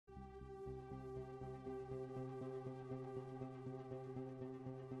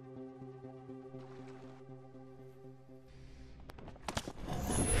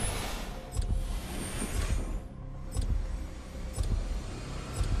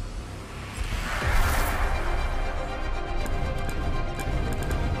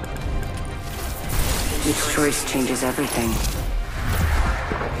Which choice changes everything.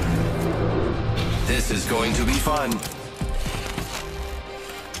 This is going to be fun.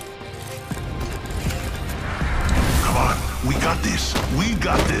 Come on, we got this. We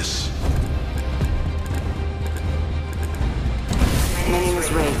got this. My name is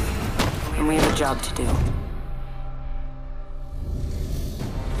Wraith, and we have a job to do.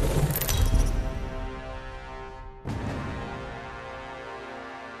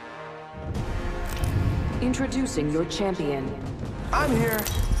 Introducing your champion. I'm here.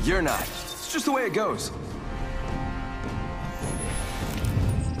 You're not. It's just the way it goes.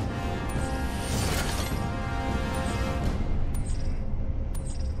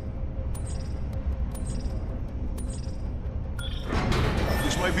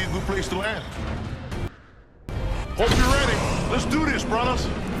 This might be a good place to land. Hope you're ready. Let's do this, brothers.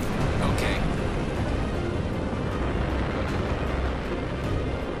 Okay.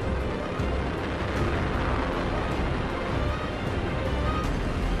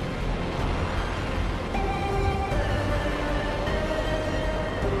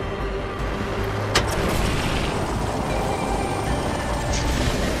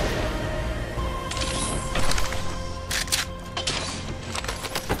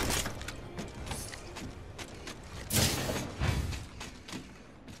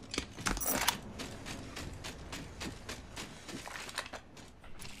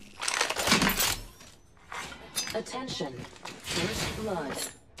 Attention. First blood.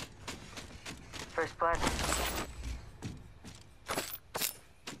 First blood.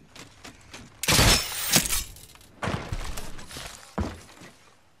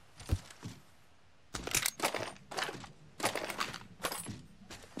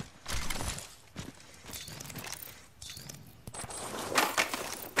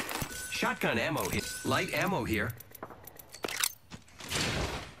 Shotgun ammo here. Light ammo here.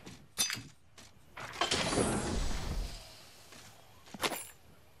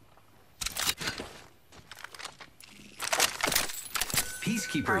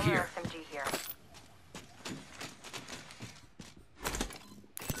 Peacekeeper here. SMG here.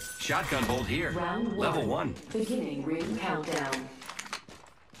 Shotgun bolt here. Round Level 1. Beginning ring countdown.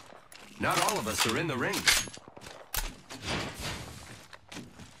 Not all of us are in the ring.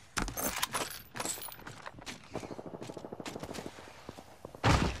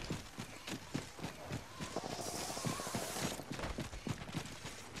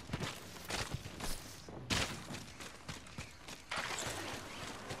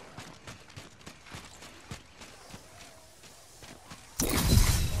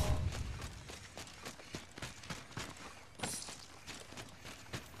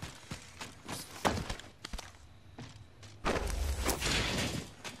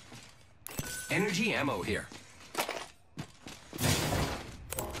 Energy ammo here.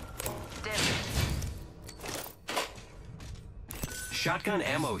 Shotgun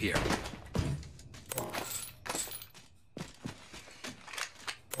ammo here.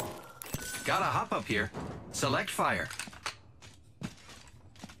 Gotta hop up here. Select fire.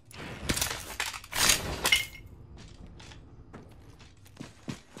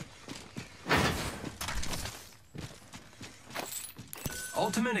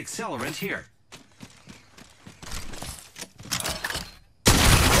 Ultimate accelerant here.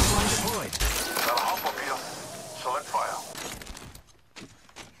 Deployed. Gotta hop up here. Select fire.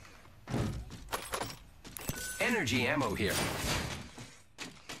 Energy ammo here.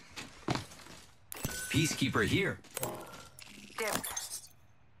 Peacekeeper here.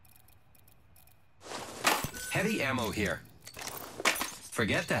 Heavy ammo here.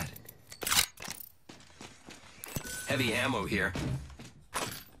 Forget that. Heavy ammo here.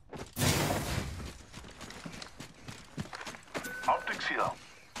 Optics here.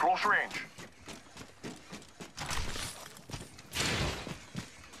 Close range.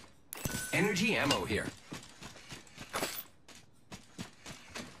 Energy ammo here.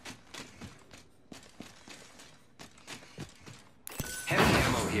 Heavy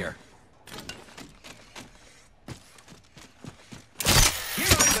ammo here.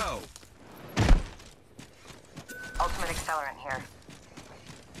 Here I go! Ultimate accelerant here.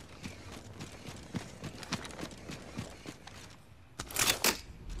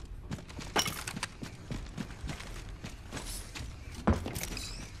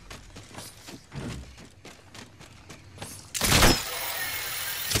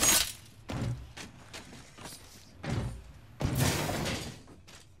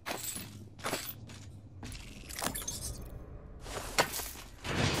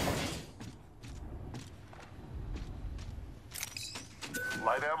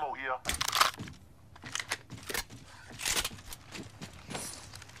 Light ammo here.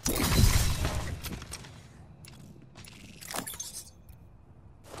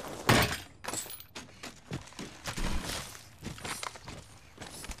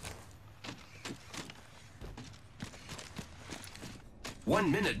 1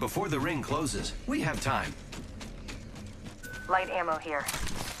 minute before the ring closes. We have time. Light ammo here.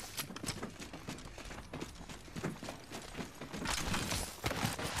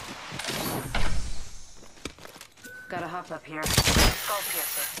 Gotta hop up here. Skull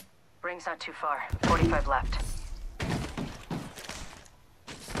piercer. Ring's not too far. 45 left.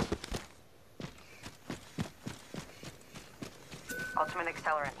 Ultimate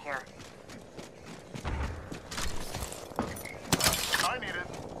accelerant here. I need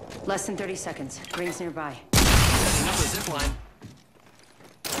it. Less than 30 seconds. Ring's nearby. Setting up a zip line.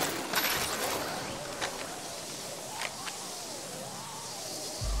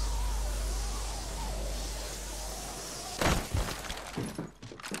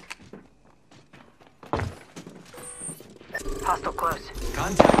 Hostile close.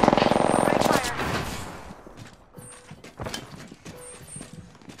 Contact. Opening fire.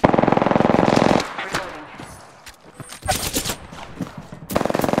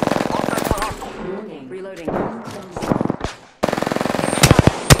 Warning. Reloading. Reloading.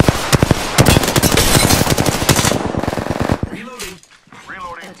 Reloading.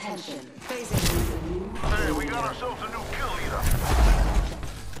 Reloading. Attention. Phasing. Hey, we got ourselves a new kill leader.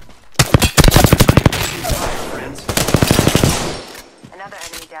 Fire, friends. Another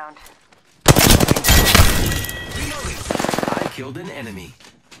enemy downed. Reloading. I killed an enemy.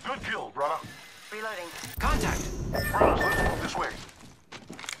 Good kill, brother. Reloading. Contact. Brothers, let's move this way.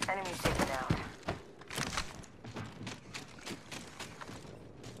 Enemy taken out.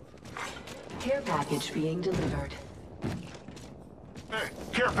 Care package being delivered. Hey,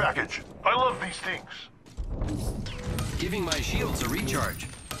 care package. I love these things. Giving my shields a recharge.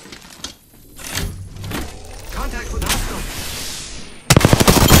 Contact with hostile.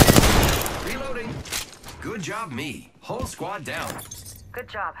 Reloading. Good job, me. Whole squad down. Good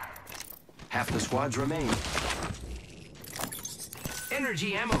job. Half the squads remain.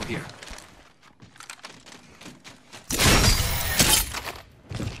 Energy ammo here.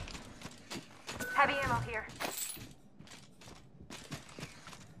 Heavy ammo here.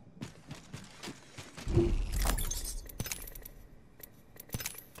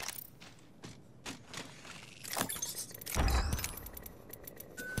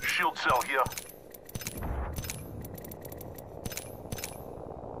 Shield cell here.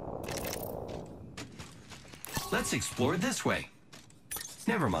 Let's explore this way.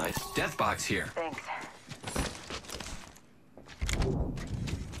 Never mind. Death box here. Thanks.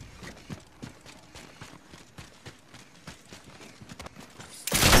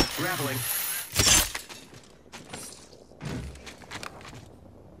 Grappling.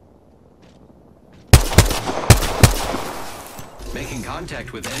 Making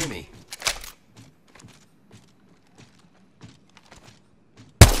contact with enemy.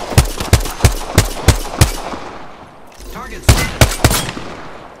 Target spotted.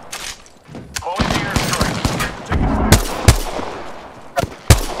 Calling the airstrike. Taking fire.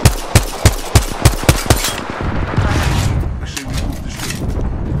 I say we move this way.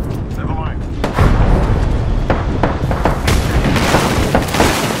 Never mind.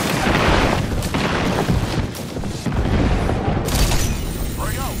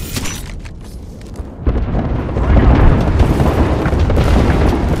 Bring out.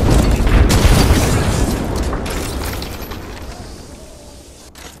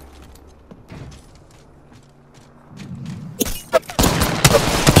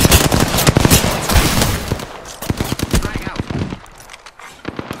 Frag out.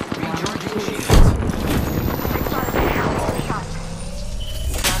 Recharging shields. Shot.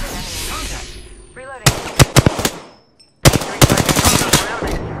 Downed an enemy. Contact. Reloading.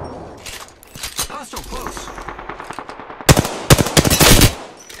 Hostile close.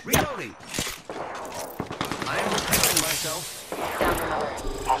 Reloading. I am repairing myself. Down another.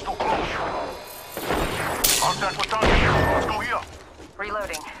 Hostile close. Contact with target. Let's go here.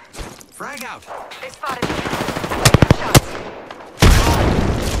 Reloading. Frag out. They spotted me. Shots.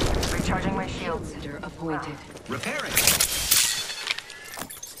 Recharging my shields. Leader appointed. Repairing.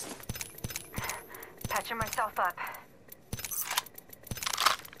 Patching myself up.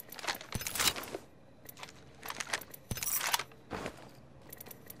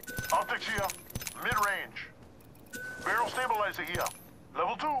 Optics here. Mid-range. Barrel stabilizer here.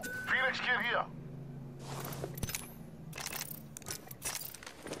 Level 2. Phoenix kit here.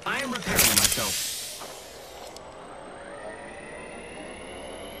 I am repairing myself.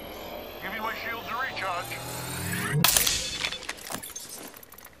 Giving my shields a recharge.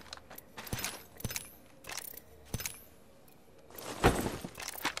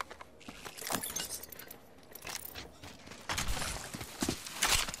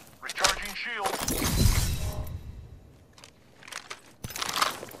 Recharging shield.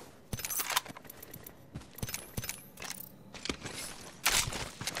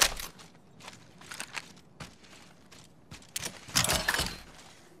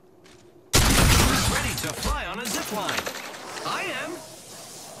 line? I am.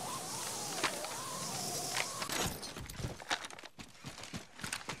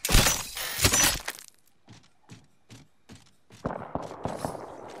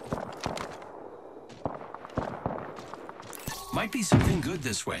 Might be something good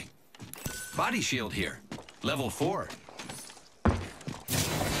this way. Body shield here. Level 4.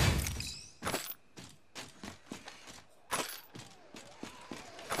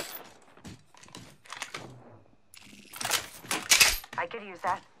 I could use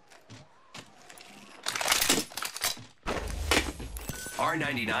that.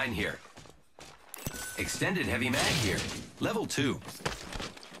 R99 here. Extended heavy mag here. Level 2.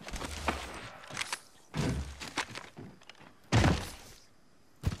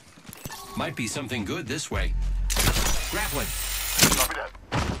 Might be something good this way. Grappling. Copy that.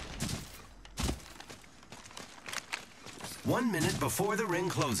 1 minute before the ring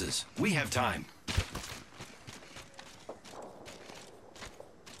closes. We have time.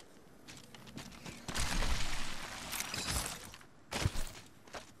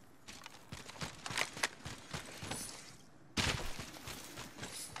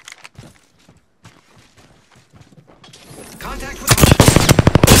 Contact with...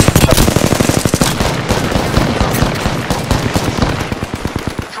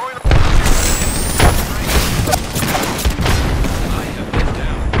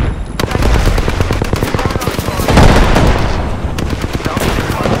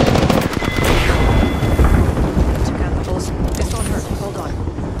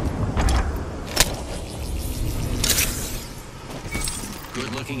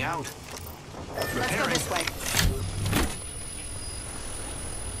 Good looking out. Let's go Repairing. this way.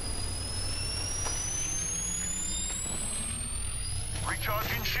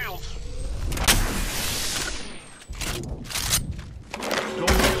 Recharging shields.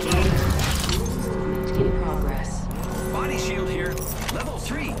 In progress. Body shield here. Level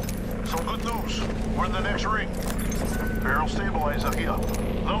 3. Some good news. We're in the next ring. Barrel stabilizer here.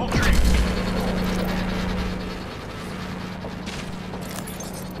 Level 3.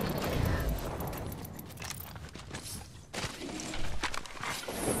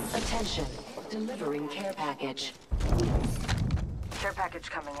 Attention. Delivering care package. Care package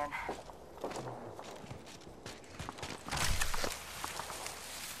coming in.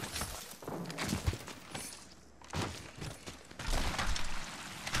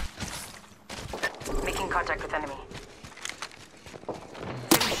 Making contact with enemy.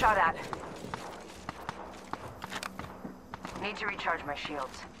 Getting shot at. Need to recharge my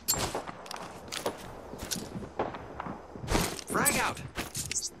shields. Frag out.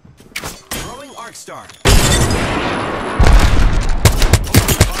 Throwing arc star.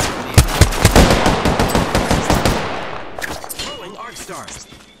 Throwing arc star. Arc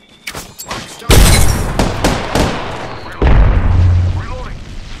star. Reloading.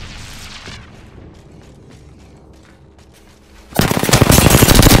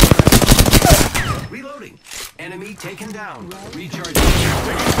 Reloading. Enemy taken down. Recharging.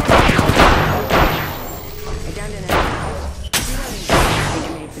 I downed an enemy. Reloading.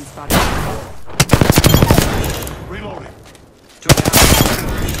 Enemy has been spotted. Reloading. Took out.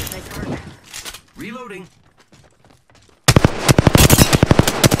 Nice work. Reloading.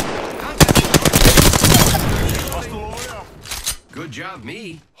 Hostile over there. Good job,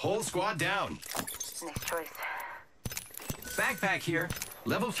 me. Whole squad down. Nice choice. Backpack here.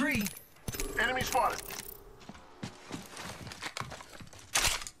 Level 3. Enemy spotted.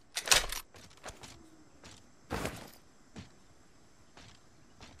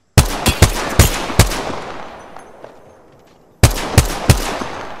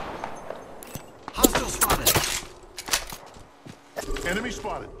 Hostile spotted. Enemy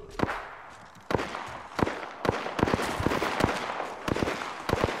spotted.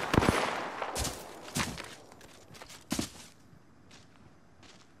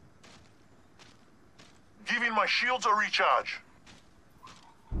 Giving my shields a recharge.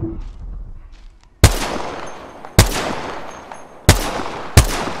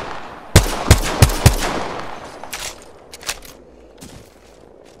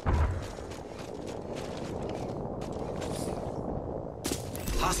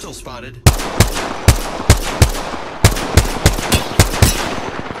 Hostile spotted.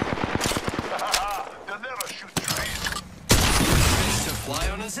 They'll never shoot trees. Ready to fly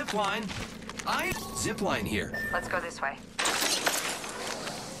on a zip line. Zip line here. Let's go this way.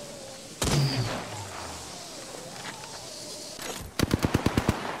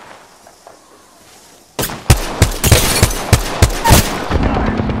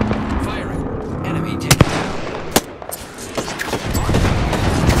 Firing. Enemy taken down.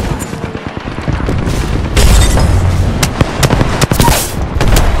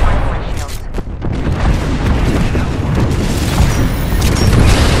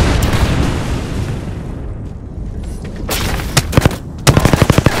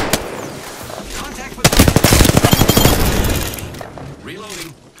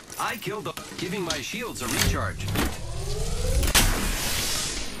 Reloading. I killed the... Giving my shields a recharge.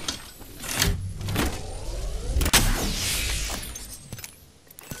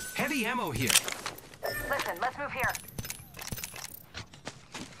 Heavy ammo here. Listen, let's move here.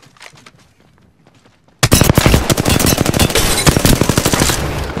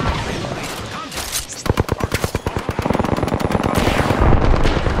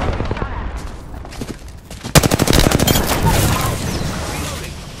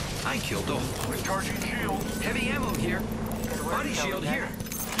 I killed them. Recharging shield. Heavy ammo here. Good work, Body shield Silver. here.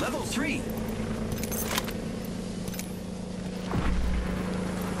 Level 3.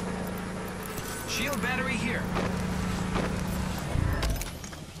 Shield battery here.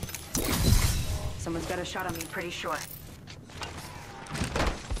 Someone's got a shot on me, pretty sure.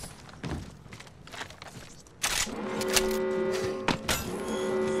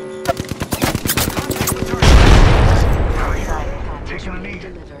 Outside. Taking a knee.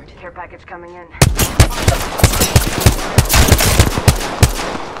 Delivered. Care package coming in.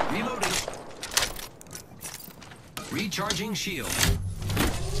 Reloading. Recharging shield.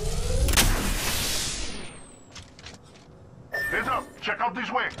 Heads up. Check out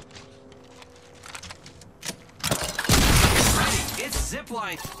this way. Ready. It's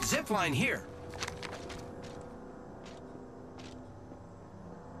zipline. Zipline here.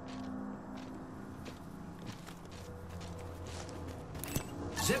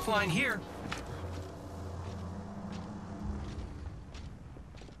 Zipline here.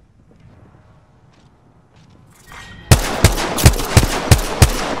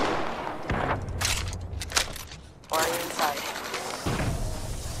 Already inside.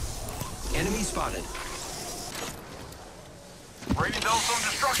 Enemy spotted. Raining down some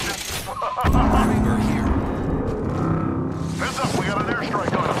destruction. Reaper here. Heads up. We got an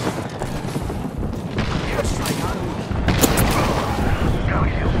airstrike on us. Airstrike on me. Got a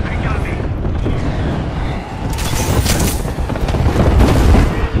kill. Ain't got a knee.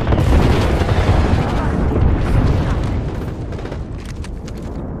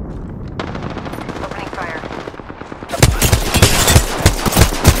 Opening fire.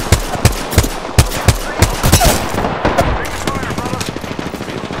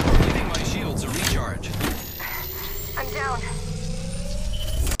 Giving my shields a recharge. I'm down.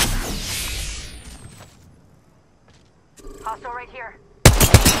 Hostile right here.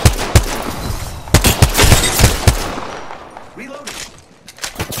 Reloading.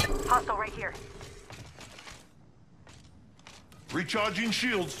 Hostile right here. Recharging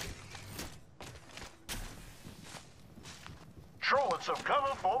shields. Trolling some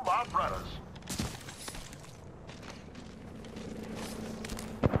cover for my brothers.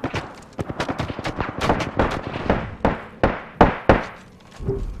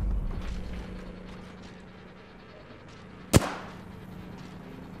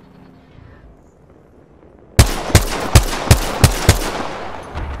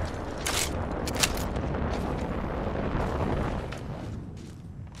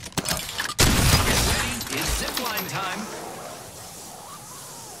 It's zipline time.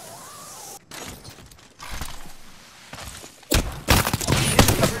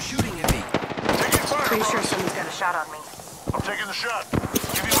 Enemies are shooting at me. Taking fire, Pretty sure brothers. someone's got a shot on me. I'm taking the shot.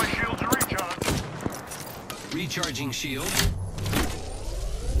 Give me my shields a recharge. Recharging shield.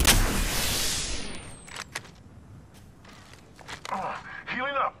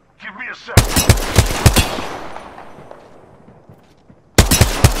 Healing up. Give me a sec.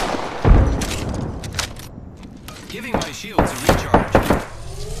 Giving my shields a recharge.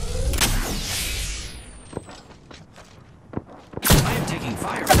 I am taking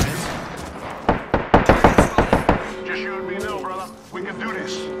fire, friends. Target spotted. Just you and me now, brother. We can do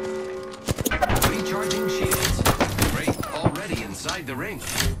this. Recharging shields. Great. Already inside the ring.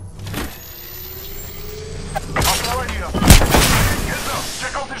 Hostile right here. Heads up.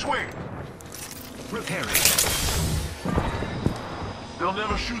 Check out this way. Repairing. They'll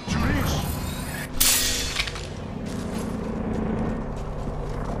never shoot through these.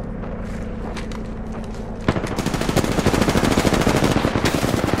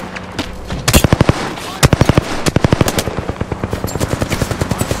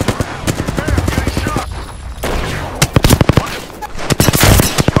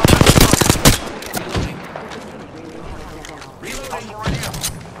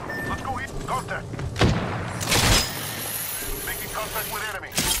 Contact with enemy.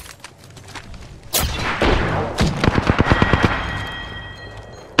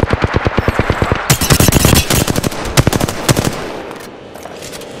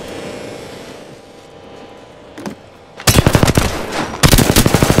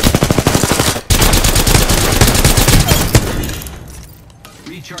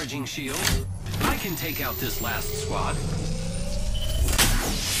 Recharging shield. I can take out this last squad.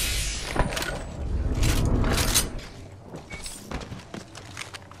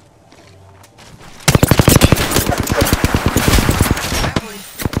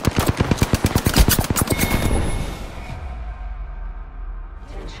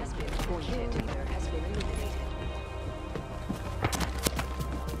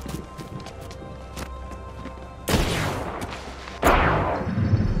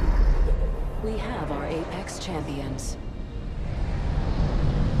 We have our Apex champions.